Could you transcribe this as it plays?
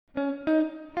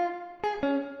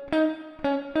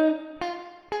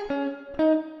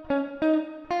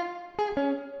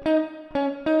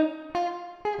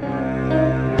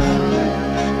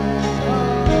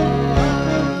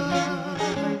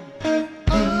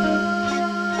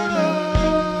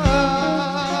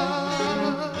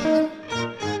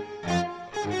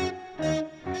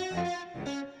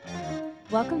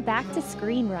welcome back to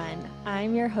Screen Run.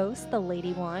 I'm your host, the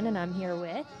Lady One, and I'm here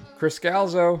with Chris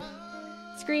Scalzo.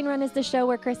 Screen Run is the show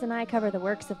where Chris and I cover the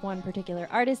works of one particular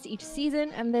artist each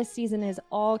season, and this season is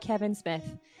all Kevin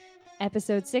Smith.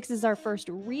 Episode 6 is our first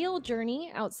real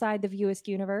journey outside the View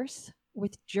Askew universe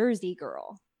with Jersey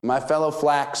Girl. My fellow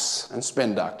flax and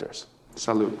spin doctors,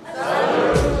 salute.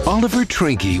 Oliver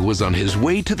Trinke was on his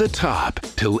way to the top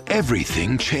till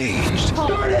everything changed.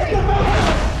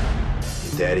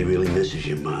 Daddy really misses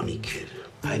your mommy, kid.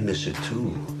 I miss her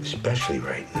too, especially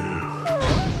right now.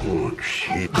 Oh,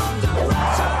 shit.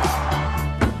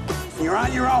 You're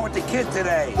on your own with the kid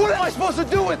today. What am I supposed to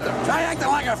do with her? Try acting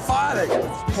like a father.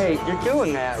 Hey, you're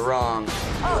doing that wrong.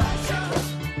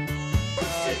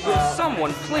 Will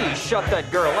someone please shut that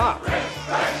girl up?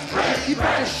 You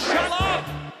better shut up!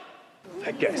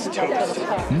 That guy's toast.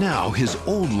 Now his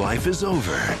old life is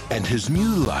over, and his new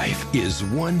life is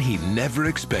one he never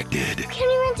expected. Can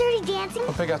we run Dirty Dancing?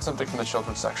 I'll pick out something from the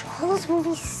children's section. Those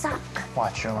movies suck.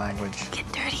 Watch your language.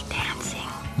 Get Dirty Dancing.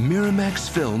 Miramax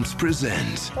Films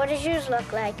presents What does yours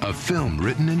look like? a film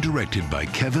written and directed by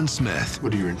Kevin Smith.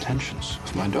 What are your intentions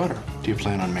with my daughter? Do you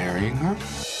plan on marrying her?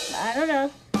 I don't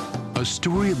know. A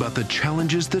story about the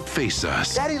challenges that face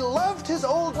us Daddy loved his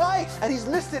old life, and he's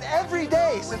missed it every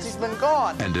day since he's been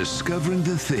gone. and discovering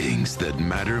the things that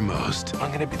matter most.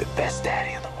 I'm gonna be the best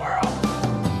daddy in the world.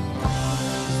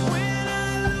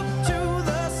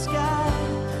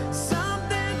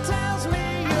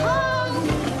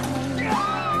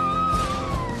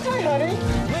 Hey,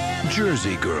 honey.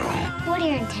 Jersey Girl. What are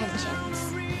your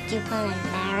intentions? Do you plan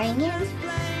on marrying him?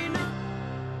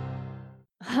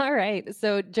 All right,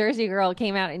 so Jersey Girl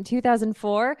came out in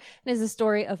 2004 and is a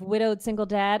story of widowed single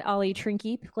dad Ollie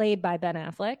Trinke, played by Ben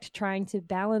Affleck, trying to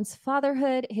balance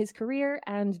fatherhood, his career,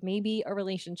 and maybe a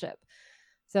relationship.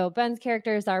 So Ben's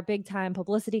character is our big-time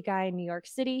publicity guy in New York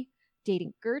City,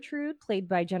 dating Gertrude, played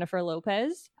by Jennifer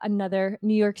Lopez, another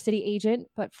New York City agent,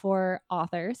 but for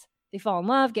authors. They fall in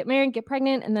love, get married, get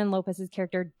pregnant, and then Lopez's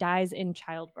character dies in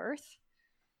childbirth.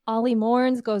 Ollie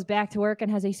mourns, goes back to work,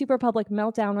 and has a super public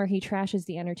meltdown where he trashes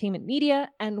the entertainment media.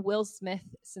 And Will Smith,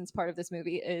 since part of this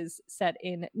movie is set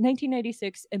in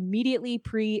 1996, immediately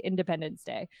pre-Independence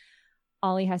Day.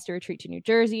 Ollie has to retreat to New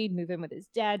Jersey, move in with his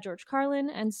dad, George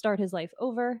Carlin, and start his life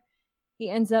over.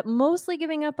 He ends up mostly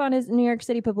giving up on his New York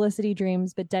City publicity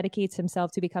dreams, but dedicates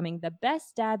himself to becoming the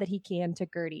best dad that he can to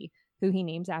Gertie, who he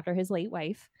names after his late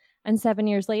wife. And 7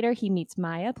 years later, he meets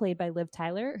Maya, played by Liv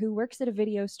Tyler, who works at a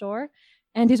video store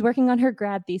and is working on her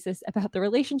grad thesis about the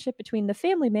relationship between the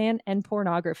family man and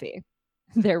pornography.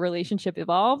 Their relationship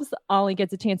evolves. Ollie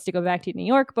gets a chance to go back to New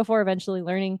York before eventually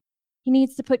learning he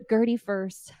needs to put Gertie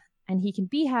first, and he can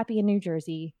be happy in New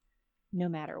Jersey no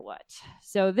matter what.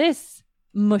 So this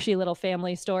mushy little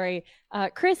family story.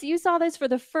 Chris, you saw this for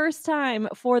the first time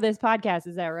for this podcast,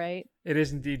 is that right? It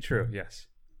is indeed true, yes.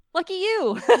 Lucky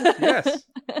you. Yes.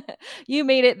 You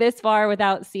made it this far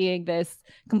without seeing this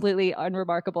completely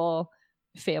unremarkable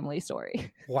family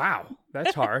story. Wow,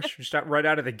 that's harsh. You start right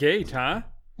out of the gate, huh?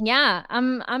 Yeah,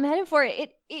 I'm headed for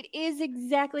it. It is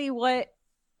exactly what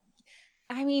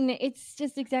it's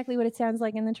just exactly what it sounds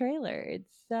like in the trailer.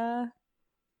 It's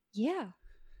yeah.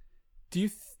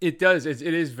 It does. It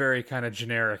is very kind of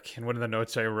generic. And one of the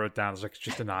notes I wrote down is like, it's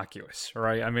just innocuous,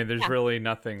 right? I mean, there's really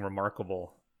nothing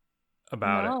remarkable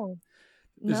about it.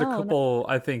 There's a couple,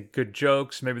 I think, good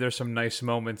jokes. Maybe there's some nice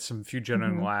moments, some few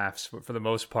genuine laughs. But for the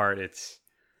most part, it's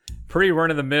pretty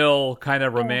run-of-the-mill kind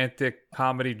of romantic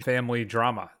comedy, family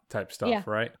drama type stuff,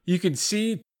 right? You can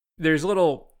see there's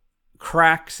little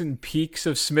cracks and peaks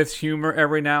of Smith's humor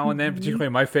every now and then, particularly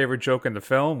my favorite joke in the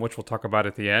film, which we'll talk about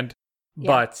at the end. Yeah.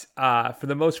 But for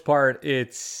the most part,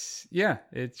 it's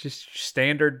just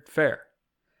standard fare.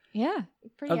 Yeah,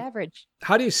 pretty average.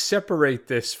 How do you separate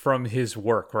this from his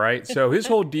work, right? So his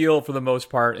whole deal for the most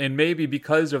part, and maybe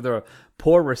because of the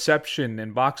poor reception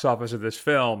and box office of this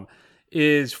film,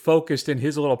 is focused in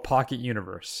his little pocket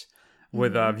universe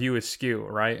with View Askew,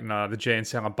 right? And the Jay and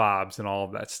Silent Bobs and all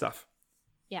of that stuff.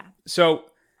 Yeah. So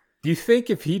do you think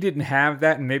if he didn't have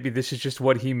that and maybe this is just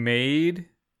what he made,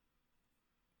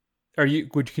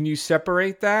 can you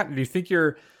separate that? Do you think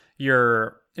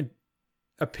your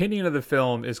opinion of the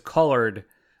film is colored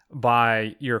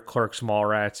by your Clerks,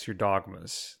 Mallrats, your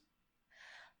Dogmas?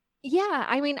 Yeah,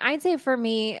 I mean, I'd say for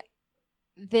me,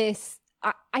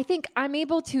 I think I'm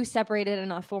able to separate it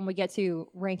enough. When we get to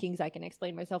rankings, I can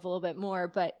explain myself a little bit more,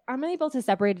 but I'm able to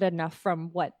separate it enough from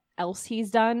what else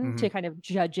he's done to kind of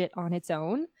judge it on its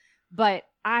own. But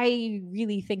I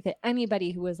really think that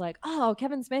anybody who was like, oh,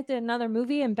 Kevin Smith did another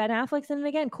movie and Ben Affleck's in it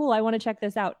again, cool, I want to check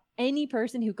this out. Any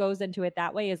person who goes into it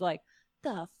that way is like,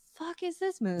 the fuck is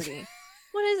this movie?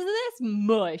 what is this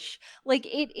mush? Like,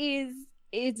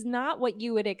 it's not what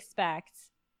you would expect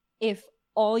if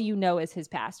all you know is his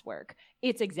past work.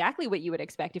 It's exactly what you would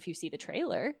expect if you see the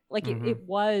trailer. Like, it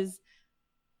was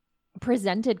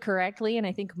presented correctly and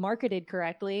I think marketed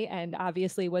correctly, and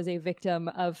obviously was a victim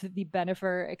of the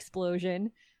Bennifer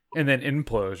explosion. And then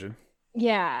implosion.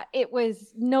 Yeah, it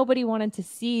was, nobody wanted to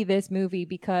see this movie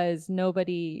because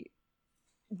nobody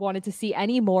wanted to see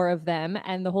any more of them.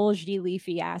 And the whole Gigli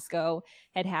fiasco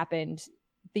had happened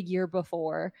the year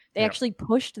before. They actually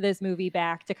pushed this movie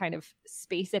back to kind of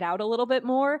space it out a little bit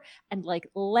more, and like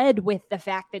led with the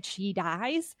fact that she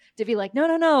dies to be like,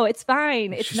 no, it's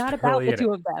fine. It's not about the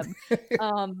two of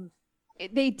them.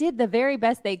 They did the very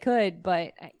best they could,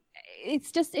 but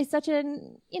it's such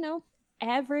an,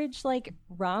 average like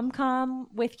rom-com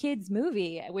with kids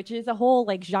movie, which is a whole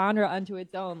like genre unto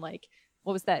its own. Like,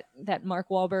 what was that Mark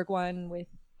Wahlberg one with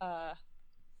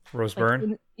Rose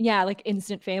Byrne? Like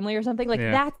Instant Family or something. Like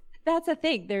that's a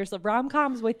thing. There's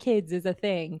rom-coms with kids is a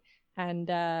thing, and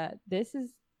this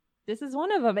is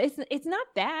one of them. It's not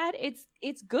bad.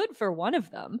 It's good for one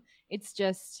of them. It's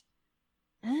just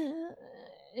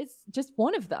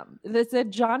one of them. It's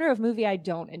a genre of movie I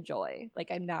don't enjoy. Like,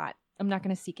 I'm not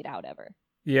going to seek it out ever.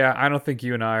 Yeah, I don't think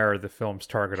you and I are the film's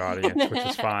target audience, which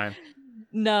is fine.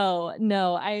 No,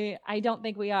 I don't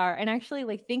think we are. And actually,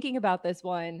 like, thinking about this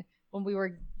one, when we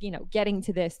were, getting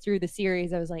to this through the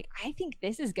series, I was like, I think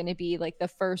this is going to be like the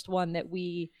first one that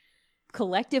we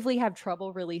collectively have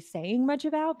trouble really saying much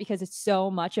about, because it's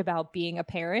so much about being a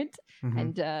parent,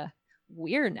 and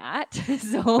we're not.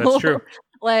 So that's true.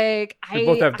 Like, we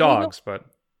both have dogs, but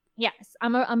yes,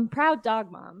 I'm a proud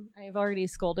dog mom. I've already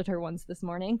scolded her once this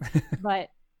morning, but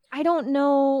I don't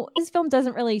know. This film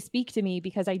doesn't really speak to me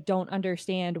because I don't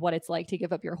understand what it's like to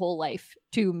give up your whole life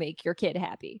to make your kid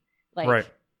happy. Like, right.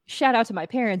 Shout out to my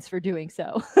parents for doing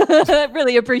so.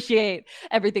 Really appreciate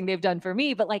everything they've done for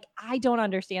me, but like, I don't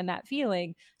understand that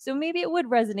feeling. So maybe it would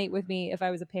resonate with me if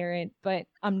I was a parent, but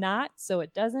I'm not, so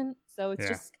it doesn't. So it's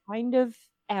just kind of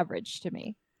average to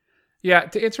me. Yeah,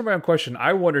 to answer my own question,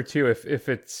 I wonder too if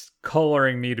it's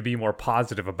coloring me to be more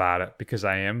positive about it, because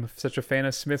I am such a fan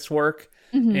of Smith's work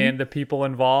and the people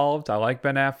involved. I like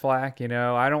Ben Affleck,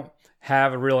 I don't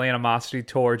have a real animosity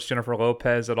towards Jennifer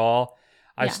Lopez at all.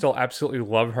 I still absolutely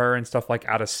love her and stuff like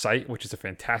Out of Sight, which is a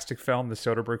fantastic film, the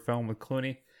Soderbergh film with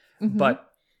Clooney.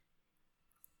 But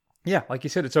yeah, like you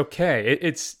said, it's okay.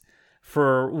 It's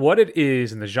for what it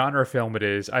is and the genre of film it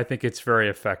is. I think it's very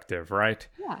effective, right?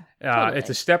 Yeah, totally. It's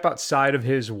a step outside of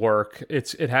his work.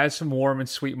 It has some warm and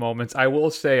sweet moments. I will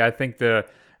say, I think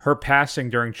her passing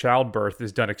during childbirth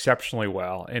is done exceptionally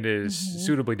well and is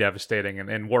suitably devastating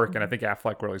and work. And I think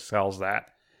Affleck really sells that.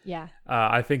 Yeah.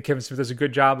 I think Kevin Smith does a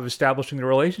good job of establishing the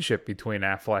relationship between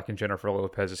Affleck and Jennifer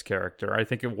Lopez's character. I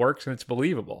think it works and it's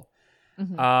believable.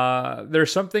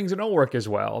 There's some things that don't work as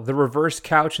well. The reverse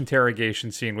couch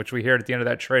interrogation scene, which we heard at the end of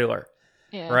that trailer,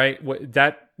 right?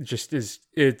 That just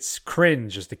it's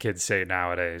cringe, as the kids say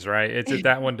nowadays, right?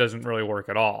 That one doesn't really work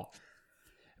at all.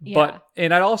 But,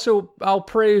 and I'll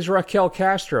praise Raquel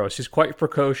Castro. She's quite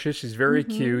precocious. She's very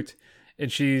cute.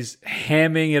 And she's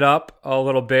hamming it up a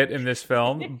little bit in this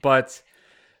film. But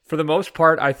for the most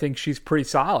part, I think she's pretty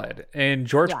solid. And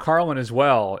George Carlin as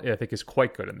well, I think, is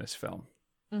quite good in this film.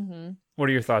 What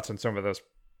are your thoughts on some of those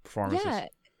performances? Yeah,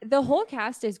 the whole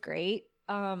cast is great.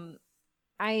 Raquel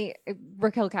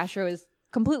Castro is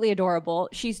completely adorable.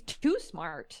 She's too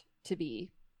smart to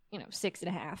be,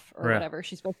 6.5 or whatever.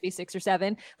 She's supposed to be 6 or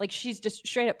 7. Like, she's just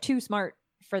straight up too smart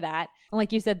for that. And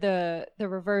like you said, the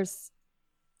reverse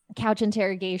couch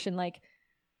interrogation, like,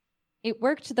 it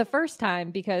worked the first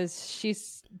time because she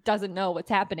doesn't know what's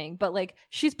happening, but like,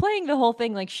 she's playing the whole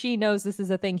thing like she knows this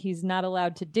is a thing he's not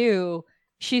allowed to do.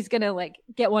 She's gonna like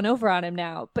get one over on him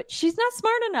now, but she's not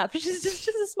smart enough. She's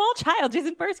a small child. She's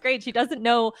in first grade. She doesn't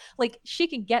know, like, she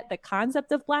can get the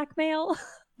concept of blackmail,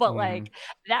 but like,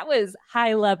 that was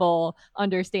high level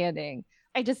understanding.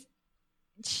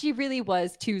 She really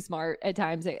was too smart at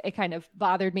times. It kind of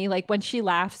bothered me. Like, when she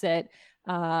laughs at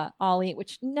Ollie,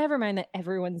 which, never mind that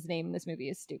everyone's name in this movie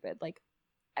is stupid. Like,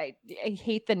 I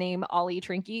hate the name Ollie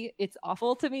Trinky. It's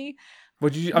awful to me.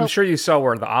 I'm sure you saw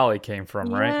where the Ollie came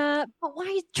from, right? Yeah, but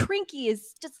why Trinky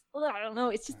is just, I don't know.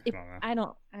 It's just, I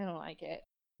don't like it.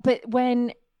 But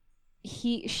when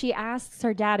she asks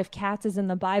her dad if cats is in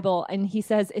the Bible, and he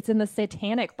says it's in the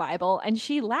Satanic Bible, and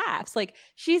she laughs. Like,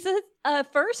 she's a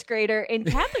first grader in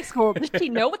Catholic school. Does she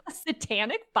know what the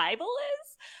Satanic Bible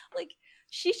is? Like,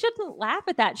 she shouldn't laugh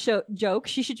at that joke.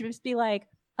 She should just be like,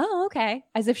 oh, okay.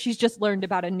 As if she's just learned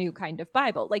about a new kind of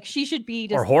Bible. Like, she should be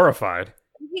just... Or horrified.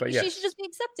 But yes. She should just be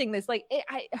accepting this. Like,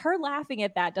 her laughing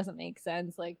at that doesn't make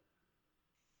sense. Like,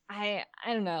 I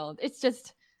don't know. It's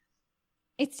just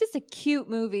a cute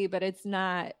movie, but it's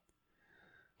not.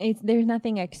 There's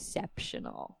nothing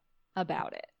exceptional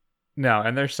about it. No,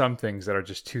 and there's some things that are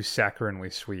just too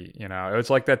saccharinely sweet, you know. It was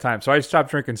like that time. So I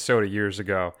stopped drinking soda years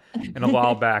ago, and a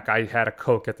while back I had a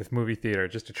Coke at the movie theater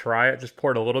just to try it, just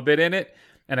poured a little bit in it,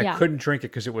 and I couldn't drink it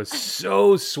because it was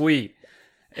so sweet.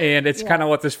 And it's kind of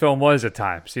what this film was at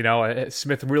times, you know.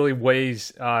 Smith really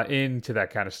weighs into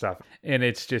that kind of stuff, and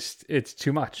it's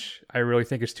too much. I really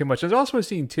think it's too much. There's also a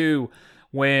scene too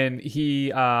when he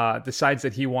decides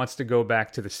that he wants to go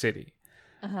back to the city.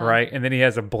 Right. And then he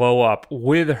has a blow up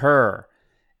with her,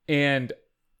 and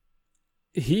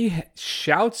he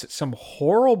shouts some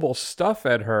horrible stuff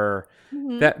at her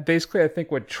that basically I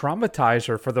think would traumatize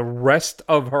her for the rest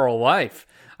of her life.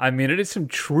 I mean, it is some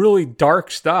truly dark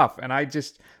stuff. And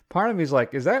part of me is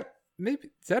like, is that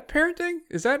parenting?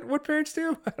 Is that what parents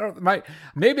do? I don't know.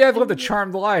 Maybe I've lived a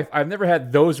charmed life. I've never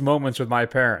had those moments with my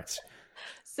parents.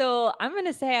 So I'm going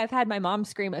to say I've had my mom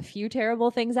scream a few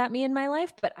terrible things at me in my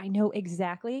life, but I know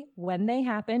exactly when they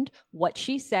happened, what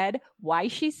she said, why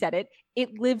she said it.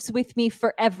 It lives with me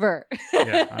forever.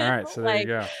 Yeah. All right. So there you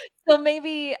go. So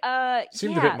maybe,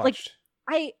 seemed a bit much.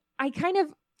 Like I'm kind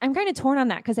of torn on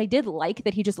that because I did like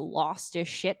that he just lost his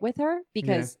shit with her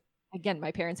because again,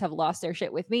 my parents have lost their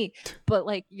shit with me, but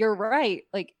like, you're right.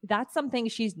 Like that's something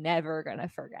she's never going to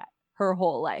forget her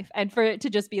whole life. And for it to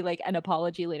just be like an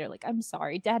apology later, like, I'm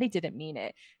sorry, daddy didn't mean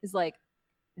it, is like,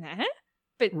 nah.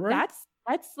 But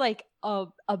that's like a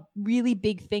really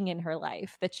big thing in her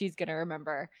life that she's gonna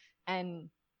remember. And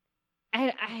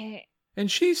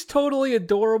she's totally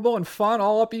adorable and fun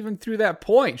all up even through that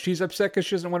point. She's upset because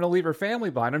she doesn't want to leave her family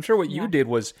behind. I'm sure what you did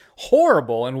was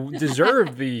horrible and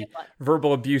deserved the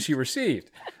verbal abuse you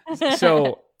received.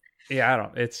 So yeah, I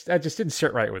don't. That just didn't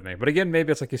sit right with me. But again,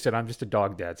 maybe it's like you said. I'm just a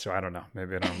dog dad, so I don't know.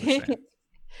 Maybe I don't understand.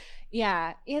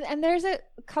 Yeah, and there's a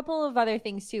couple of other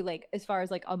things too. Like as far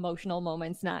as like emotional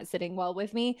moments not sitting well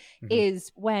with me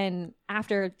is when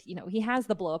after he has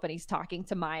the blow up and he's talking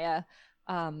to Maya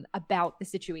about the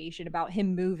situation, about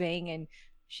him moving, and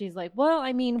she's like, well,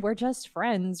 I mean, we're just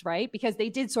friends, right? Because they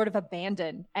did sort of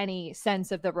abandon any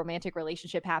sense of the romantic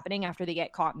relationship happening after they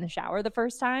get caught in the shower the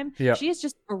first time. Yep. She is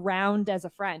just around as a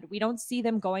friend. We don't see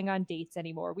them going on dates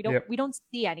anymore. We don't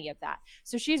see any of that.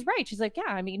 So she's right. She's like,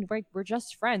 yeah, I mean, we're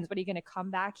just friends. What are you going to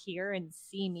come back here and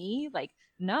see me? Like,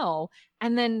 no.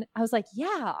 And then I was like,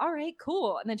 yeah, all right,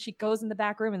 cool. And then she goes in the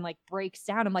back room and like breaks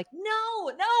down. I'm like,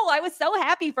 no, I was so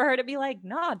happy for her to be like,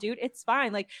 nah, dude, it's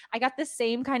fine. Like I got the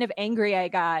same kind of angry I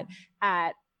got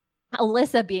at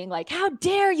Alyssa being like, how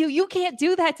dare you? You can't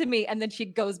do that to me. And then she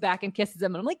goes back and kisses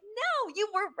him. And I'm like, no, you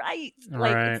were right.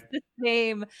 Like it's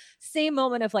the same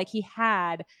moment of like he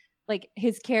had like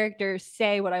his character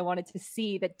say what I wanted to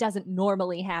see that doesn't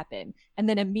normally happen and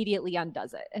then immediately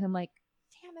undoes it. And I'm like,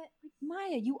 damn it,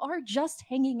 Maya, you are just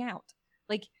hanging out.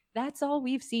 Like that's all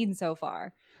we've seen so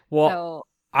far. Well, so,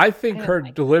 I think her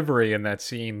delivery in that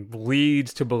scene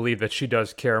leads to believe that she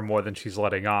does care more than she's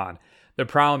letting on. The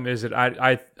problem is that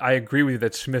I agree with you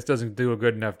that Smith doesn't do a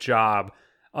good enough job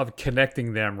of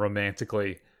connecting them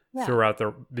romantically throughout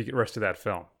the rest of that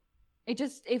film.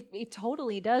 It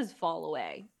totally does fall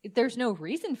away. There's no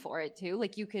reason for it to.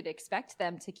 Like you could expect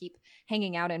them to keep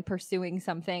hanging out and pursuing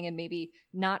something and maybe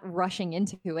not rushing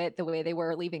into it the way they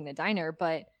were leaving the diner,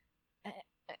 but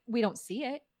we don't see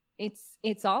it.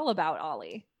 It's all about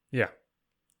Ollie. Yeah.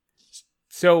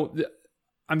 So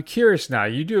I'm curious now.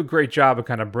 You do a great job of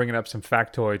kind of bringing up some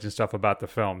factoids and stuff about the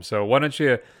film. So why don't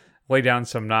you lay down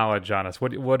some knowledge on us?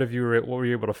 What were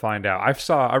you able to find out?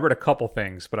 I read a couple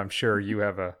things, but I'm sure you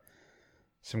have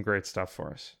some great stuff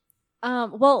for us.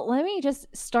 Well, let me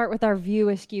just start with our View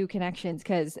Askew connections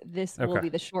because this will be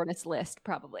the shortest list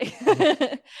probably.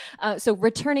 So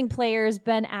returning players,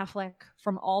 Ben Affleck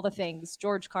from All the Things,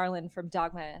 George Carlin from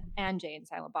Dogma and Jay and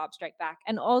Silent Bob Strike Back,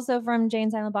 and also from Jay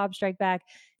and Silent Bob Strike Back,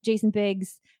 Jason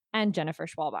Biggs and Jennifer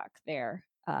Schwalbach. They're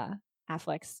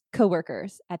Affleck's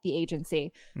co-workers at the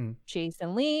agency.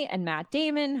 Jason Lee and Matt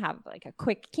Damon have like a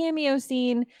quick cameo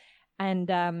scene,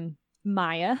 and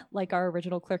Maya, like our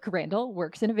original clerk Randall,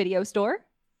 works in a video store.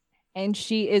 And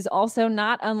she is also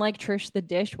not unlike Trish the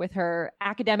Dish with her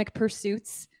academic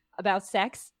pursuits about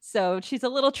sex. So she's a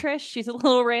little Trish, she's a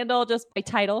little Randall just by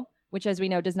title, which as we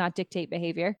know does not dictate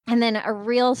behavior. And then a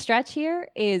real stretch here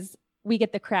is we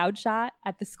get the crowd shot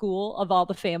at the school of all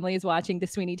the families watching the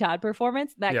Sweeney Todd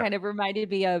performance. That kind of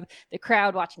reminded me of the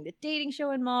crowd watching the dating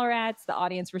show in Mallrats, the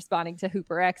audience responding to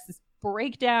Hooper X's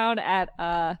breakdown at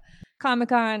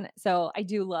Comic-Con. So I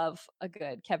do love a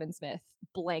good Kevin Smith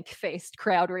blank-faced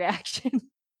crowd reaction.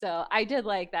 So I did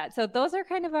like that. So those are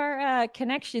kind of our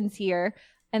connections here.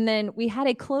 And then we had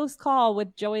a close call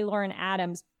with Joey Lauren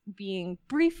Adams being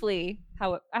briefly,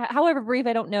 however brief,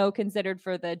 I don't know, considered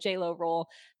for the J-Lo role.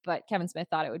 But Kevin Smith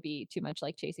thought it would be too much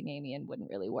like Chasing Amy and wouldn't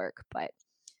really work. But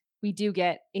we do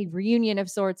get a reunion of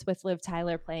sorts with Liv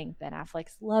Tyler playing Ben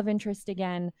Affleck's love interest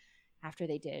again after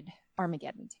they did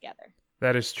Armageddon together.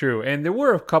 That is true. And there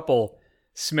were a couple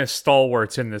Smith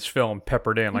stalwarts in this film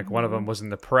peppered in. Like one of them was in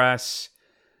the press,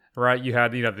 right? You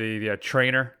had, the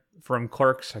trainer from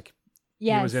Clerks.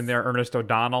 He was in there, Ernest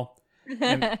O'Donnell.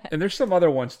 And there's some other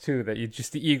ones too that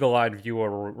the eagle-eyed viewer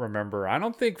will remember. I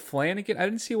don't think Flanagan. I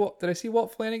didn't see did I see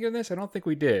Walt Flanagan in this? I don't think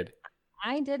we did.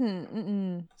 I didn't.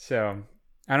 Mm-mm. So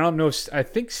I don't know. I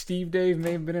think Steve Dave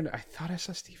may have been in. I thought I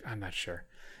saw Steve. I'm not sure.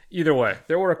 Either way,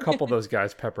 there were a couple of those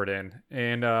guys peppered in,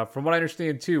 and from what I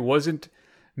understand too, wasn't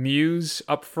Muse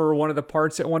up for one of the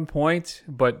parts at one point?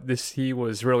 But he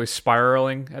was really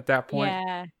spiraling at that point.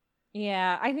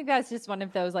 Yeah. I think that's just one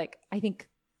of those, like, I think,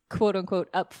 quote unquote,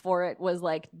 up for it was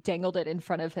like dangled it in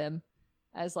front of him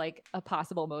as like a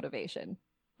possible motivation.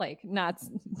 Like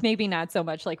maybe not so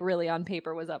much like really on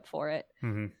paper was up for it.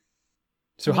 Mm-hmm.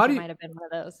 So how do you, might have been one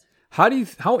of those.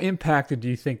 How impacted do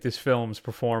you think this film's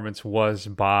performance was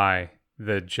by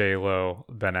the J-Lo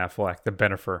Ben Affleck, the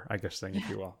Bennifer, I guess thing, if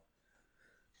you will?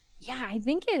 Yeah, I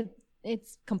think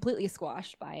it's completely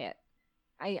squashed by it.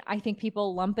 I think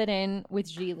people lump it in with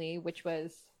Gigli, which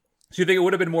was. So you think it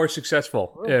would have been more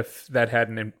successful if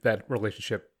that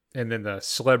relationship and then the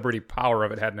celebrity power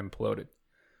of it hadn't imploded?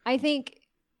 I think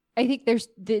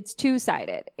it's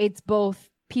two-sided. It's both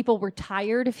people were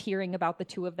tired of hearing about the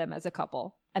two of them as a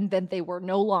couple, and then they were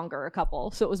no longer a couple.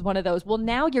 So it was one of those, well,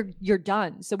 now you're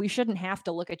done, so we shouldn't have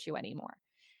to look at you anymore.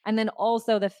 And then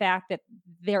also the fact that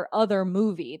their other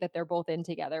movie that they're both in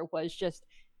together was just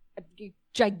a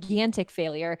gigantic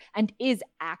failure and is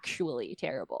actually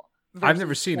terrible. I've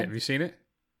never seen it. Have you seen it?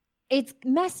 It's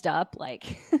messed up.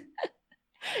 Like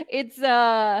it's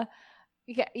not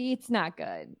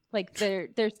good. Like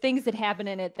there's things that happen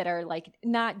in it that are like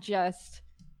not just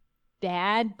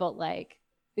bad, but like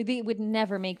they would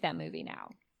never make that movie now.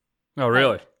 Oh,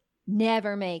 really? Like,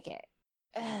 never make it.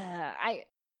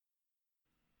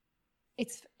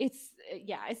 It's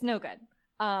no good.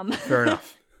 Fair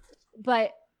enough.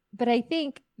 But I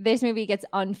think this movie gets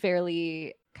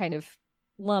unfairly kind of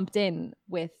lumped in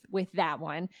with that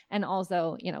one. And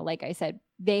also, like I said,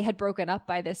 they had broken up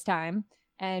by this time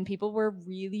and people were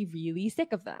really, really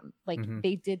sick of them. Like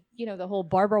they did, the whole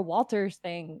Barbara Walters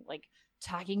thing, like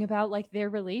talking about like their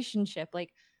relationship.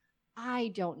 Like,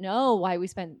 I don't know why we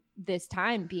spent this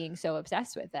time being so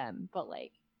obsessed with them, but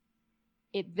like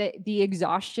the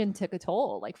exhaustion took a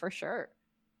toll, like for sure.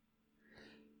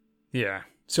 Yeah.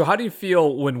 So how do you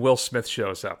feel when Will Smith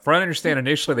shows up? From what I understand,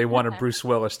 initially they wanted Bruce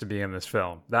Willis to be in this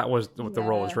film. That was what the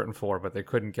role was written for, but they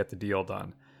couldn't get the deal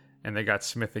done. And they got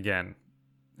Smith again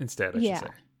instead, I should say.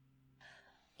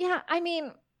 Yeah, I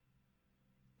mean,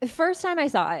 the first time I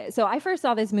saw it, so I first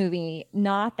saw this movie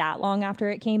not that long after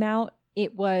it came out.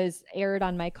 It was aired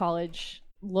on my college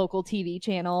local TV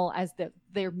channel as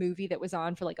their movie that was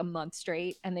on for like a month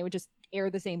straight, and they would just air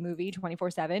the same movie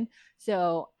 24/7.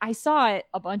 So I saw it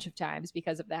a bunch of times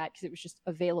because of that, because it was just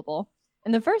available.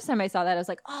 And the first time I saw that, I was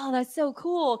like, oh, that's so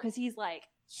cool, because he's like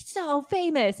so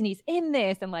famous and he's in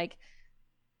this, and like,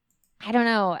 I don't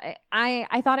know,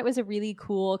 I thought it was a really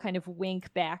cool kind of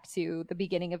wink back to the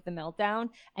beginning of The Meltdown.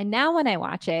 And now when I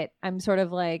watch it, I'm sort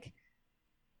of like,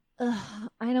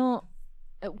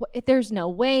 there's no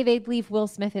way they'd leave Will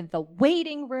Smith in the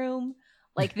waiting room.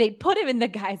 Like, they'd put him in the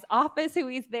guy's office who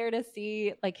he's there to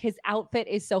see. Like, his outfit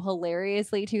is so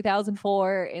hilariously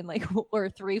 2004 and like, or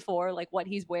 3-4, like what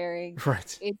he's wearing.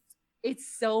 Right.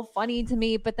 It's so funny to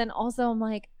me. But then also I'm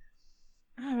like,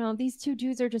 I don't know, these two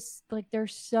dudes are just like, they're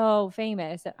so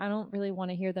famous that I don't really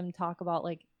want to hear them talk about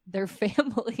like their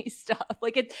family stuff.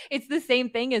 Like it's the same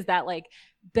thing as that like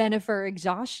Bennifer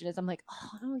exhaustion is. I'm like, oh,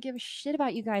 I don't give a shit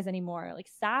about you guys anymore. Like,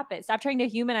 stop it. Stop trying to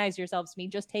humanize yourselves to me.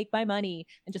 Just take my money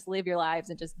and just live your lives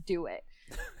and just do it.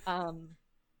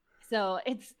 So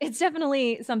it's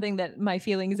definitely something that my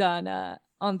feelings on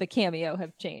the cameo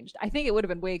have changed. I think it would have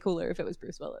been way cooler if it was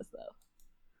Bruce Willis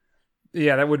though.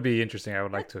 Yeah, that would be interesting. I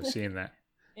would like to have seen that.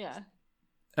 Yeah.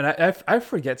 And I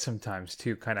forget sometimes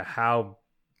too kind of how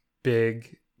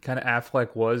big kind of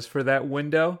Affleck was for that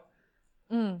window.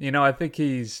 I think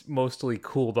he's mostly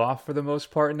cooled off for the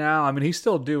most part now. I mean, he's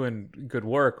still doing good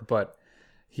work, but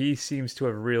he seems to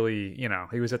have really,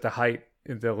 he was at the height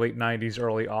in the late 90s,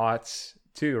 early aughts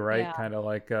too, right? Yeah. Kind of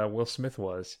like Will Smith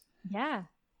was. Yeah,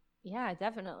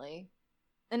 definitely.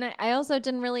 And I also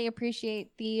didn't really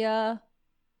appreciate the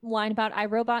line about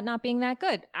iRobot not being that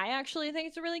good. I actually think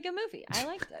it's a really good movie. I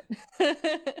liked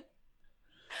it.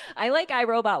 I like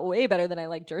iRobot way better than I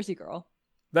like Jersey Girl.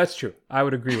 That's true. I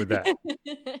would agree with that.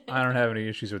 I don't have any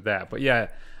issues with that. But yeah,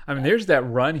 I mean, there's that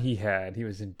run he had. He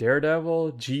was in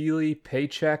Daredevil, Geely,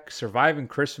 Paycheck, Surviving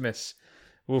Christmas,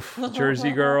 oof,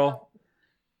 Jersey Girl.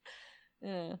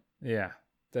 Yeah.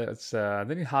 That's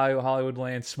then he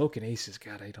Hollywoodland, Smoking Aces.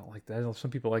 God, I don't like that. I know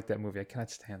some people like that movie. I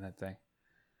cannot stand that thing.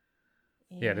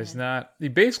 Yeah, there's not. He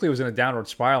basically was in a downward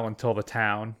spiral until The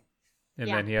Town, and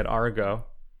then he had Argo,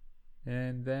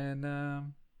 and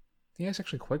then he was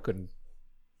actually quite good in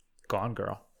Gone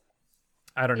Girl.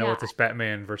 I don't know what this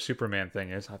Batman versus Superman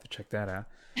thing is. I'll have to check that out.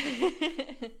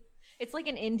 It's like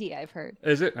an indie, I've heard.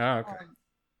 Is it? Oh, okay.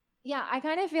 Yeah, I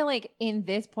kind of feel like in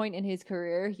this point in his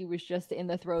career, he was just in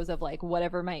the throes of like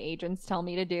whatever my agents tell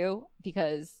me to do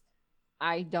because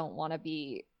I don't want to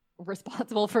be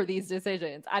responsible for these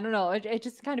decisions. I don't know. It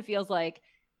just kind of feels like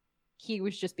he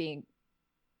was just being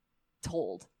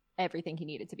told everything he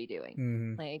needed to be doing.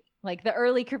 Mm-hmm. Like the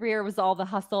early career was all the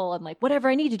hustle and like whatever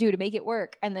I need to do to make it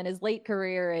work. And then his late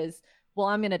career is, well,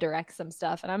 I'm going to direct some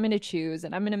stuff and I'm going to choose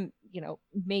and I'm going to,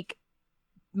 make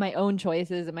my own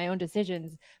choices and my own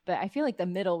decisions. But I feel like the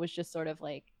middle was just sort of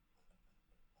like,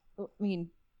 I mean,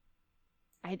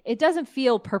 it doesn't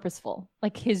feel purposeful.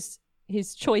 Like his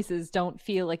choices don't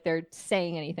feel like they're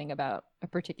saying anything about a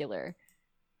particular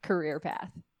career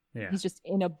path. Yeah. He's just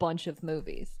in a bunch of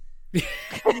movies.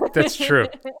 That's true.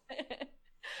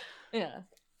 Yeah.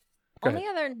 Only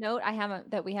other note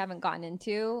that we haven't gotten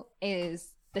into is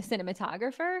the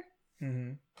cinematographer.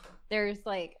 Mm-hmm. There's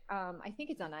like, I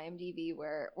think it's on IMDb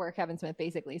where Kevin Smith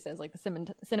basically says like the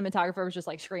cinematographer was just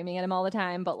like screaming at him all the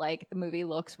time, but like the movie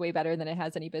looks way better than it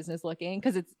has any business looking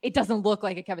because it doesn't look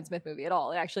like a Kevin Smith movie at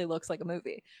all. It actually looks like a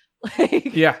movie.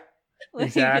 Yeah.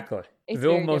 Exactly.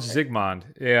 Vilmos Zsigmond.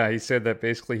 Yeah, he said that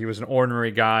basically he was an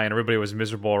ordinary guy and everybody was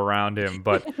miserable around him,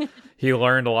 but he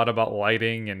learned a lot about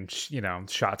lighting and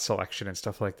shot selection and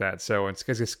stuff like that. So it's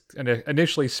because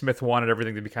initially Smith wanted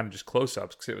everything to be kind of just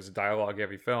close-ups because it was a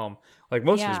dialogue-heavy film, like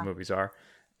most of his movies are.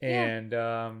 And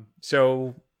I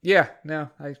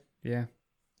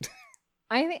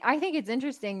think it's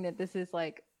interesting that this is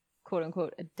like quote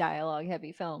unquote a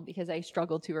dialogue-heavy film because I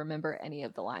struggle to remember any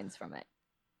of the lines from it.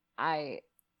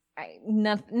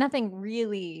 Nothing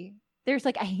really. There's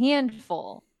like a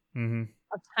handful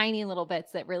of tiny little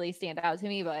bits that really stand out to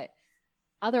me, but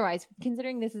otherwise,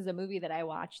 considering this is a movie that I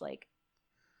watched like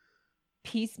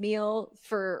piecemeal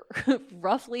for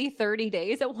roughly 30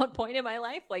 days at one point in my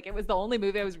life, like it was the only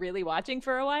movie I was really watching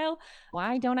for a while.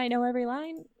 Why don't I know every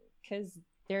line? Because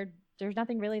there's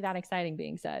nothing really that exciting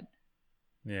being said.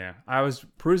 Yeah, I was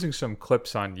perusing some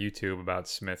clips on YouTube about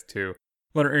Smith too.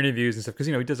 A lot of interviews and stuff because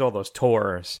he does all those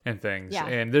tours and things,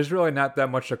 and there's really not that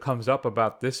much that comes up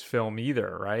about this film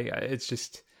either, right? It's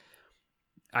just,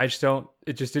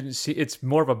 it just didn't see. It's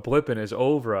more of a blip in his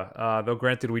oeuvre. Though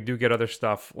granted, we do get other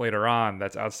stuff later on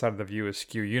that's outside of the View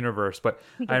Askew universe. But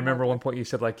I remember at one point you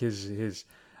said like his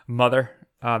mother.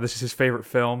 This is his favorite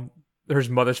film. His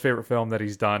mother's favorite film that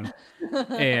he's done,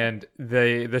 and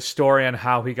the story on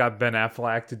how he got Ben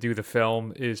Affleck to do the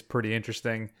film is pretty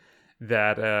interesting.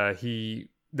 That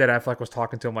Affleck was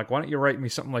talking to him like, why don't you write me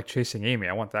something like Chasing Amy?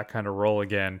 I want that kind of role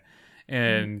again.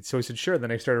 And so he said, sure. Then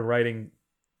he started writing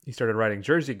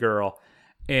Jersey Girl.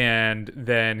 And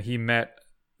then he met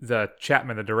the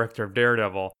Chapman, the director of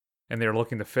Daredevil, and they were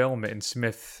looking to film it. And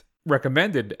Smith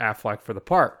recommended Affleck for the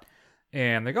part.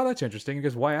 And they go, oh, that's interesting. He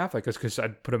goes, why Affleck? Because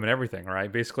I'd put him in everything,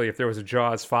 right? Basically, if there was a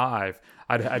Jaws 5,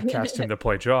 I'd cast him to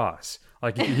play Jaws.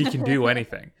 Like he can do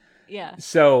anything. Yeah.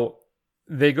 So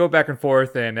they go back and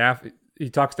forth, and he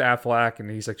talks to Affleck, and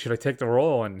he's like, should I take the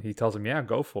role? And he tells him, yeah,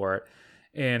 go for it.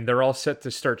 And they're all set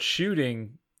to start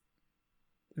shooting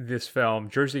this film,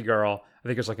 Jersey Girl. I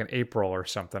think it's like in April or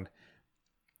something.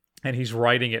 And he's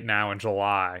writing it now in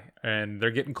July. And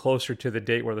they're getting closer to the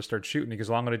date where they start shooting. He goes,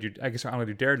 well, I'm going to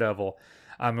do Daredevil.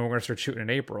 And we're going to start shooting in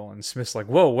April. And Smith's like,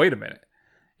 whoa, wait a minute.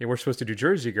 Yeah, we're supposed to do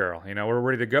Jersey Girl. We're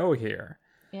ready to go here.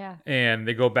 Yeah. And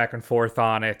they go back and forth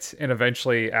on it, and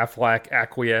eventually Affleck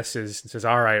acquiesces and says,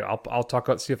 all right, I'll talk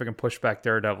about, see if I can push back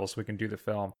Daredevil so we can do the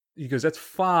film. He goes, that's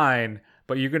fine,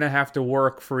 but you're going to have to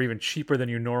work for even cheaper than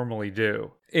you normally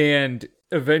do. And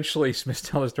eventually Smith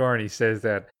tells the story, and he says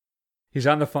that he's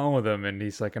on the phone with him, and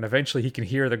he's like, and eventually he can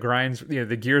hear the grinds,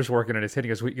 the gears working in his head. He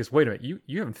goes, wait a minute,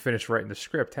 you haven't finished writing the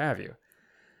script, have you?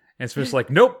 And Smith's like,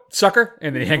 nope, sucker.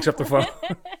 And then he hangs up the phone.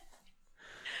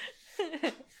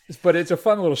 But it's a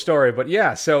fun little story. But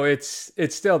yeah, so it's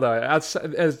still though,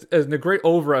 outside, as the great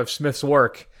oeuvre of Smith's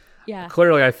work, Yeah.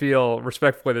 Clearly, I feel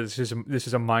respectfully that this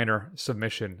is a minor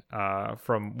submission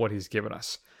from what he's given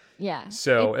us. Yeah.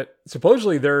 So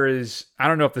supposedly there is, I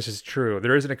don't know if this is true,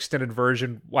 there is an extended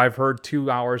version. I've heard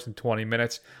 2 hours and 20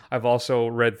 minutes. I've also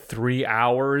read 3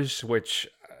 hours, which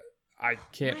I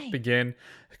can't begin,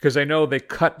 because I know they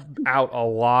cut out a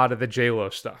lot of the J-Lo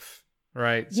stuff,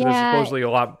 right? So there's supposedly a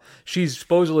lot. She's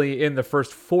supposedly in the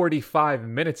first 45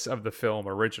 minutes of the film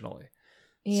originally.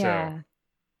 Yeah. So.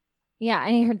 Yeah,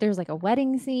 I heard there's like a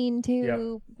wedding scene too,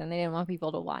 Yep. and they didn't want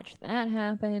people to watch that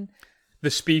happen. The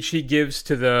speech he gives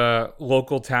to the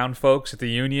local town folks at the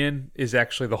union is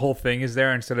actually, the whole thing is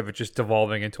there instead of it just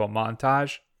devolving into a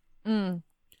montage. There's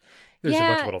a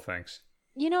bunch of little things.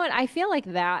 You know what? I feel like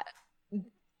that.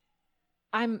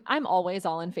 I'm always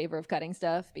all in favor of cutting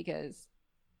stuff because,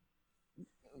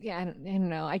 I don't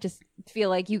know. I just feel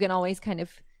like you can always kind of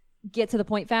get to the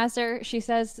point faster, she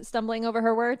says, stumbling over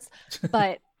her words.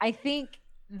 But I think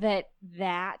that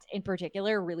in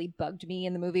particular really bugged me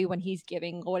in the movie when he's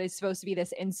giving what is supposed to be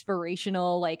this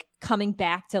inspirational, like coming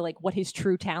back to like what his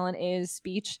true talent is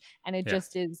speech. And it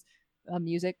just is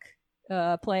music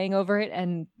playing over it.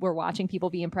 And we're watching people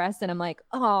be impressed. And I'm like,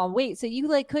 oh, wait, so you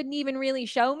like couldn't even really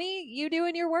show me you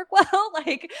doing your work well?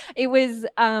 Like it was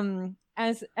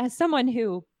as someone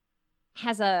who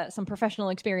has some professional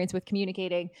experience with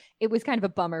communicating, it was kind of a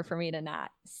bummer for me to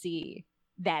not see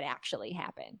that actually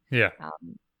happen. Yeah.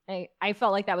 I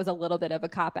felt like that was a little bit of a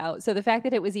cop out. So the fact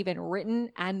that it was even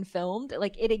written and filmed,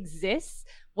 like it exists,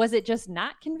 was it just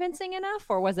not convincing enough,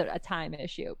 or was it a time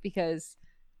issue? Because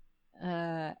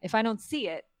if I don't see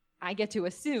it, I get to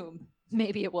assume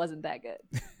maybe it wasn't that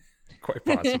good. Quite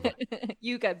possibly.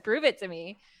 You could prove it to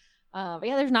me. But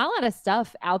yeah, there's not a lot of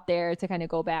stuff out there to kind of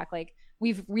go back. Like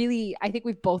I think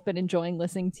we've both been enjoying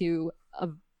listening to a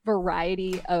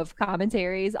variety of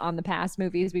commentaries on the past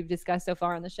movies we've discussed so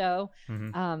far on the show.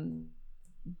 Mm-hmm.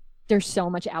 There's so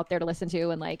much out there to listen to,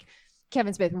 and like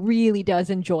Kevin Smith really does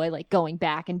enjoy like going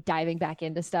back and diving back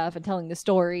into stuff and telling the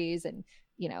stories. And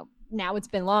you know, now it's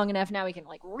been long enough, now we can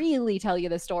like really tell you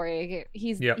the story.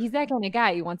 He's that kind of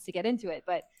guy who wants to get into it,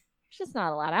 but there's just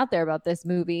not a lot out there about this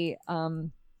movie.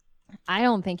 I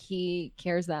don't think he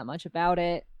cares that much about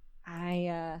it.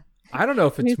 I don't know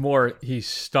if it's more he's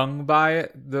stung by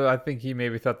it, though. I think he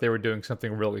maybe thought they were doing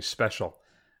something really special,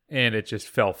 and it just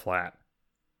fell flat.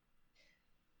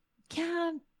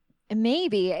 Yeah,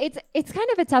 maybe. It's kind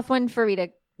of a tough one for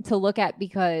me to look at,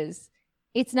 because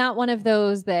it's not one of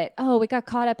those that, oh, we got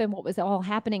caught up in what was all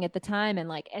happening at the time, and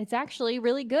like it's actually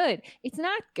really good. It's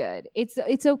not good.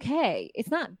 It's okay.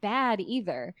 It's not bad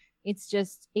either. It's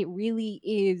just, it really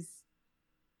is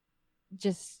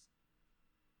just,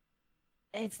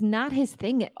 it's not his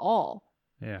thing at all.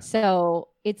 Yeah. So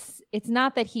it's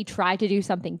not that he tried to do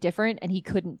something different and he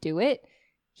couldn't do it.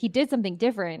 He did something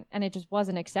different and it just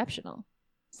wasn't exceptional.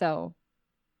 So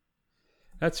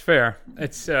that's fair.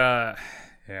 It's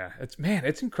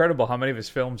it's incredible how many of his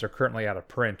films are currently out of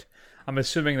print. I'm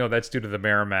assuming though that's due to the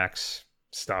Miramax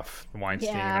stuff,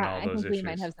 Weinstein and all those issues. I think we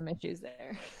might have some issues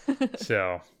there.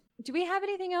 So do we have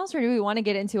anything else, or do we want to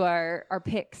get into our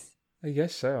picks? I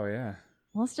guess so, yeah.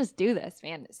 Let's just do this,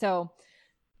 man. So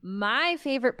my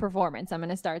favorite performance, I'm going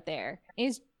to start there,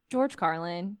 is George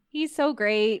Carlin. He's so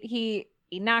great. He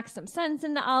knocks some sense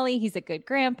into Ollie. He's a good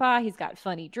grandpa. He's got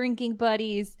funny drinking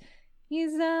buddies.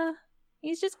 He's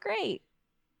just great.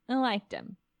 I liked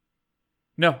him.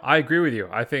 No, I agree with you.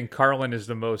 I think Carlin is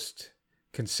the most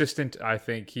consistent. I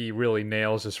think he really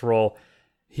nails this role.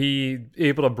 He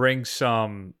able to bring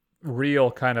some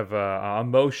real kind of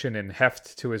emotion and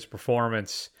heft to his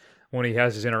performance when he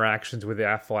has his interactions with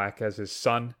Affleck as his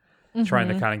son, trying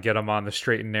to kind of get him on the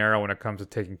straight and narrow when it comes to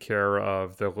taking care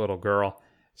of the little girl.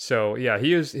 So yeah,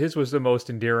 his was the most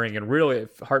endearing and really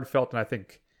heartfelt and I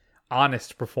think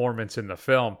honest performance in the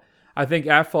film. I think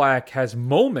Affleck has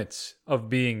moments of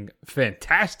being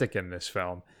fantastic in this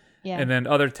film. Yeah. And then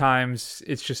other times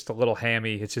it's just a little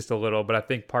hammy. It's just a little, but I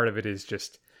think part of it is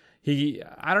just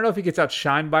I don't know if he gets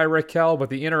outshined by Raquel, but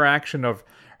the interaction of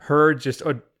her just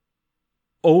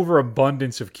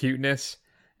overabundance of cuteness,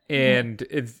 and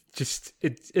it's just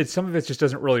it's some of it just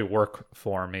doesn't really work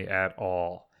for me at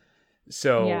all.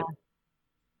 So yeah.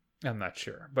 I'm not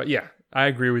sure, but yeah, I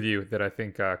agree with you that I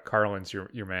think Carlin's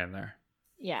your man there.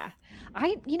 Yeah,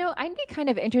 I'd be kind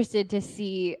of interested to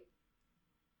see.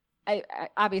 I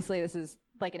obviously this is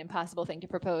like an impossible thing to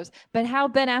propose, but how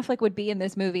Ben Affleck would be in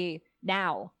this movie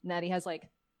now that he has like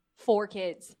 4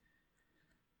 kids.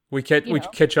 We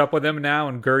catch up with him now,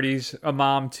 and Gertie's a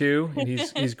mom too, and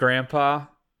he's grandpa.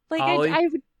 Like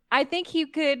I think he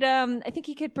could. I think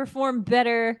he could perform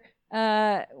better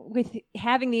with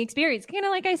having the experience. Kind of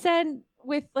like I said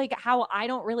with like how I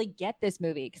don't really get this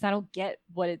movie because I don't get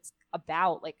what it's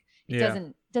about. Like it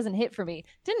doesn't hit for me.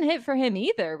 Didn't hit for him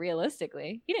either,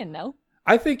 realistically. He didn't know.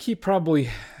 I think he probably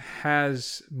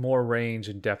has more range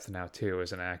and depth now too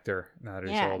as an actor now that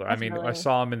he's older. Definitely. I mean, I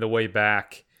saw him in The Way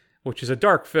Back, which is a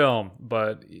dark film,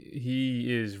 but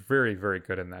he is very, very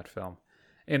good in that film.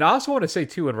 And I also want to say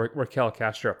too, in Raquel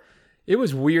Castro, it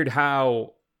was weird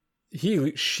how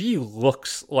she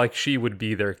looks like she would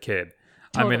be their kid.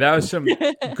 Totally. I mean, that was some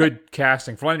good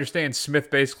casting. From what I understand,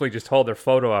 Smith basically just held their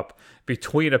photo up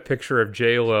between a picture of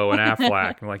J-Lo and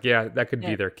Affleck. I'm like, yeah, that could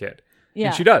be their kid. Yeah.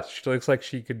 And she does. She looks like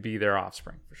she could be their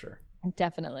offspring for sure.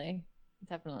 Definitely.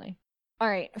 All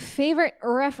right. Favorite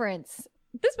reference.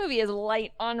 This movie is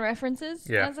light on references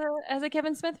as a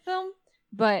Kevin Smith film,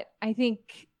 but I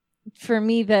think for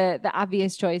me the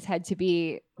obvious choice had to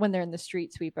be when they're in the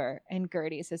street sweeper and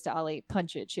Gertie says to Ollie,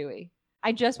 "Punch it, Chewie."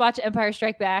 I just watched Empire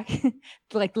Strike Back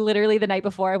like literally the night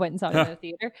before I went and saw it in the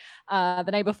theater. The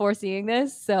night before seeing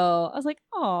this, so I was like,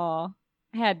 "Oh."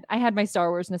 I had my Star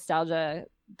Wars nostalgia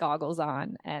goggles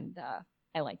on, and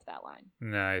I liked that line.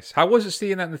 Nice. How was it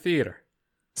seeing that in the theater?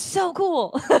 So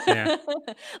cool. Yeah.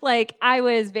 Like I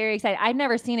was very excited. I'd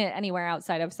never seen it anywhere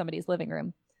outside of somebody's living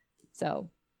room. So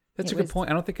that's a good point.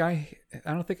 I don't think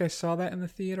I saw that in the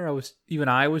theater. I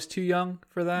was too young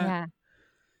for that. Yeah.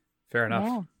 Fair enough.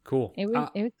 Yeah. Cool. It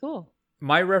was cool.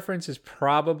 My reference is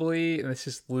probably, and this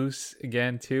is loose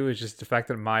again too, is just the fact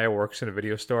that Maya works in a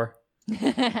video store.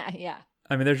 Yeah.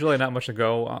 I mean, there's really not much to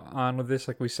go on with this,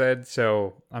 like we said.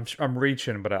 So I'm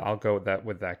reaching, but I'll go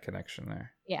with that connection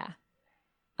there. Yeah.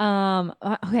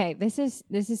 Okay. This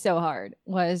is so hard.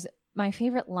 Was my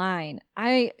favorite line.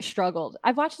 I struggled.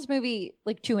 I've watched this movie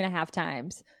like 2.5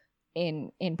 times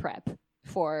in prep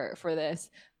for this.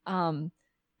 And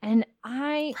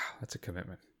wow, that's a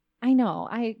commitment. I know.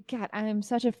 I'm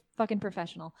such a fucking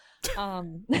professional.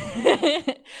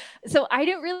 So I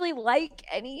didn't really like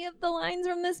any of the lines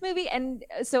from this movie. And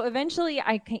so eventually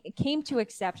I came to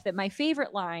accept that my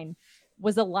favorite line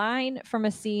was a line from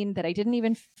a scene that I didn't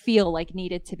even feel like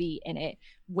needed to be in it,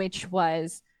 which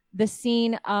was the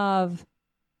scene of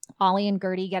Ollie and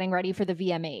Gertie getting ready for the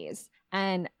VMAs.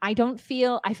 And I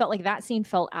felt like that scene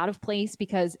felt out of place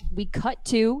because we cut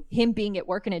to him being at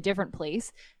work in a different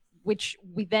place, which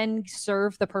we then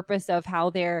serve the purpose of how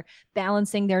they're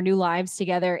balancing their new lives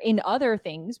together in other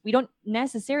things. We don't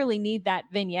necessarily need that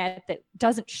vignette that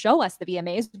doesn't show us the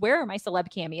VMAs. Where are my celeb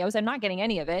cameos? I'm not getting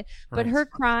any of it. Right. But her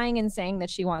crying and saying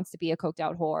that she wants to be a coked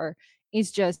out whore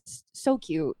is just so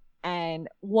cute and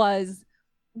was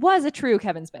a true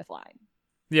Kevin Smith line.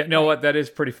 Yeah, no, what that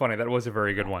is pretty funny. That was a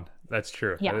very good one. That's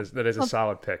true. Yeah. That is a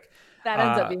solid pick. That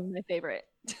ends up being my favorite.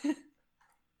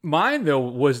 Mine, though,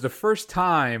 was the first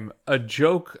time a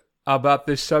joke about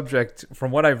this subject,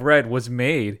 from what I've read, was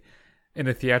made in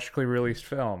a theatrically released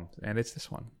film, and it's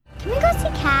this one. Can we go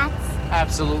see Cats?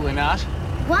 Absolutely not.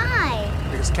 Why?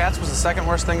 Because Cats was the second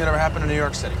worst thing that ever happened in New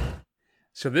York City.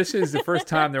 So this is the first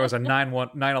time there was a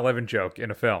 9/11 joke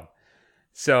in a film.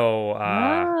 So,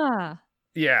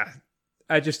 yeah.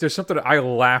 There's something, I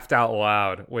laughed out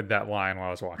loud with that line while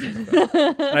I was watching it.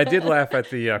 And I did laugh at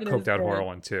the coked out horror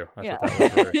one too. I thought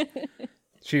that was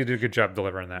she did a good job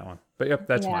delivering that one. But yep,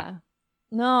 that's mine.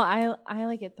 No, I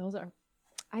like it.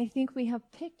 I think we have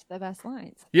picked the best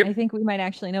lines. Yep. I think we might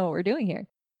actually know what we're doing here.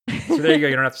 So there you go.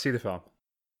 You don't have to see the film.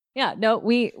 Yeah, no,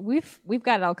 we've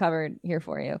got it all covered here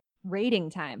for you.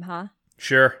 Rating time, huh?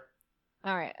 Sure.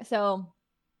 All right. So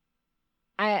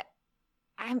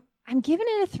I'm giving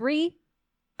it a 3.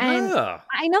 And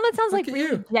I know that sounds like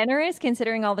really generous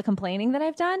considering all the complaining that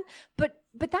I've done, but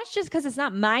that's just because it's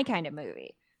not my kind of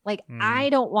movie. Like, I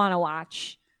don't want to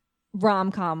watch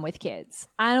rom-com with kids.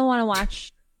 I don't want to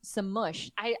watch some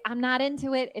mush. I'm not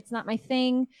into it. It's not my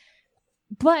thing.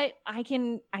 But I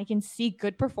can see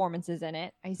good performances in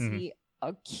it. I see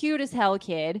a cute as hell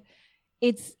kid.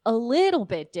 It's a little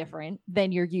bit different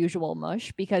than your usual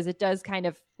mush because it does kind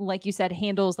of, like you said,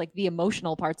 handles like the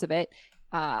emotional parts of it.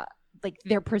 Like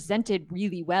they're presented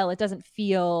really well. It doesn't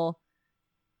feel,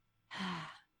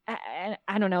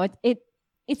 I don't know.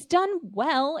 It's done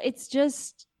well. It's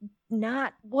just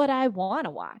not what I want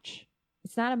to watch.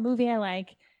 It's not a movie I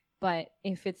like, but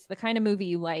if it's the kind of movie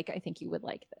you like, I think you would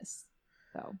like this.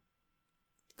 So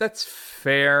that's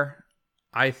fair.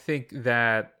 I think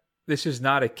that this is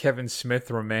not a Kevin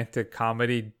Smith romantic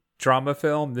comedy drama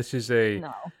film. This is a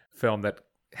film that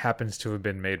happens to have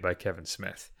been made by Kevin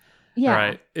Smith. Yeah.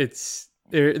 Right.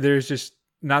 There's just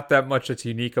not that much that's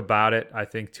unique about it, I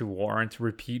think, to warrant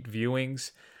repeat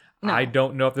viewings. No. I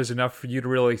don't know if there's enough for you to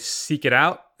really seek it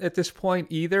out at this point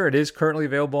either. It is currently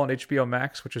available on HBO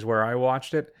Max, which is where I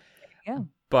watched it. Yeah.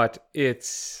 but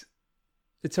it's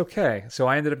okay. So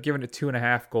I ended up giving it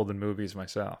 2.5 golden movies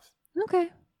myself. Okay,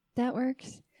 that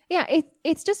works. Yeah,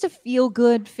 it's just a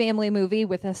feel-good family movie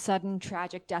with a sudden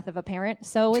tragic death of a parent.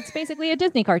 So it's basically a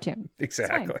Disney cartoon.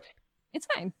 Exactly. It's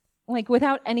fine. Like,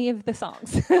 without any of the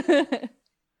songs.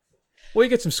 Well, you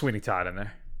get some Sweeney Todd in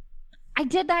there. I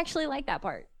did actually like that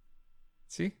part.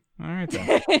 See? All right,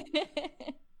 then.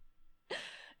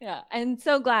 Yeah, I'm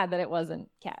so glad that it wasn't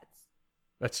Cats.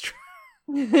 That's true.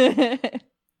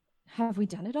 Have we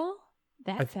done it all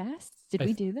that fast? Did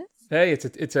we do this? Hey, it's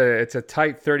a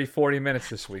tight 30-40 minutes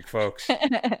this week, folks.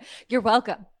 You're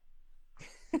welcome.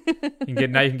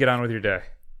 Now you can get on with your day.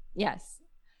 Yes.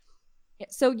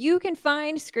 So you can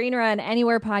find Screen Run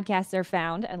anywhere podcasts are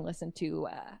found and listen to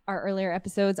our earlier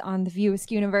episodes on the View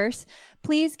Askewniverse.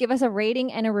 Please give us a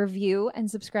rating and a review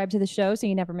and subscribe to the show so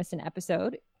you never miss an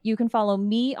episode. You can follow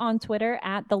me on Twitter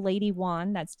at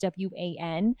TheLadyWan, that's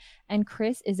WAN, and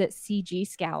Chris is at CG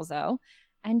Scalzo.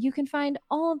 And you can find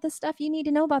all of the stuff you need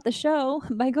to know about the show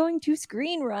by going to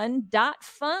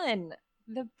screenrun.fun,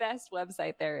 the best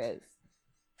website there is.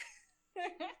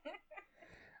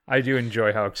 I do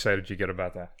enjoy how excited you get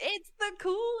about that. It's the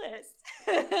coolest.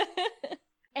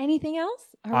 Anything else?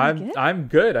 I'm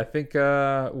good. I think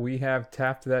we have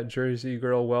tapped that Jersey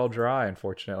Girl well dry,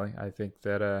 unfortunately. I think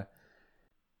that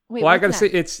Wait, well, I gotta say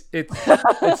it's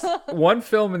one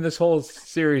film in this whole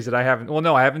series that I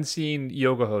haven't seen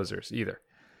Yoga Hosers either.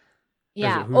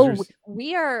 Yeah.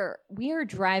 We are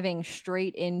driving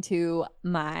straight into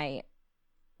my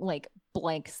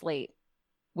blank slate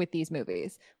with these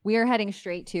movies. We are heading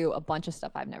straight to a bunch of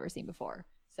stuff I've never seen before.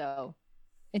 So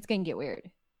it's gonna get weird.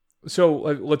 So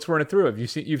let's run it through.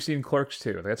 You've seen Clerks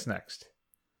 2? That's next.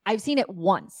 I've seen it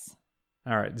once.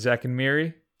 All right, Zack and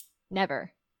Miri.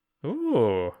 Never.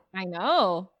 Ooh. I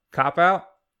know. Cop Out.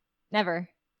 Never.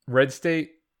 Red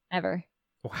State. Never.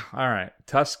 Wow. All right,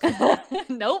 Tusk.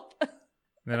 Nope. And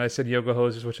then I said Yoga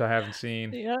Hosers, which I haven't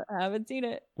seen. Yeah, I haven't seen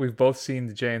it. We've both seen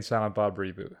the Jay and Silent Bob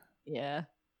reboot. Yeah.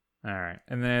 All right.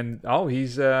 And then,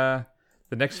 he's, the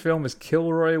next film is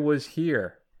Kilroy Was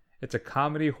Here. It's a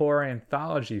comedy horror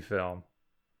anthology film.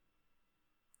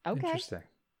 Okay. Interesting.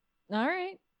 All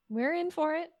right. We're in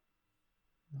for it.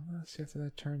 Well, let's see how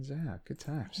that turns out. Good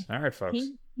times. All right, folks.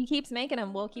 He keeps making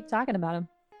them. We'll keep talking about him.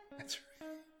 That's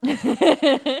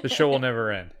right. The show will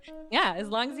never end. Yeah, as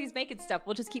long as he's making stuff,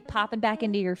 we'll just keep popping back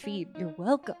into your feed. You're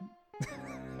welcome.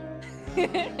 All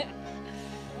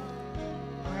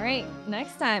right,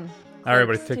 next time. All right,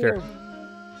 everybody, take care.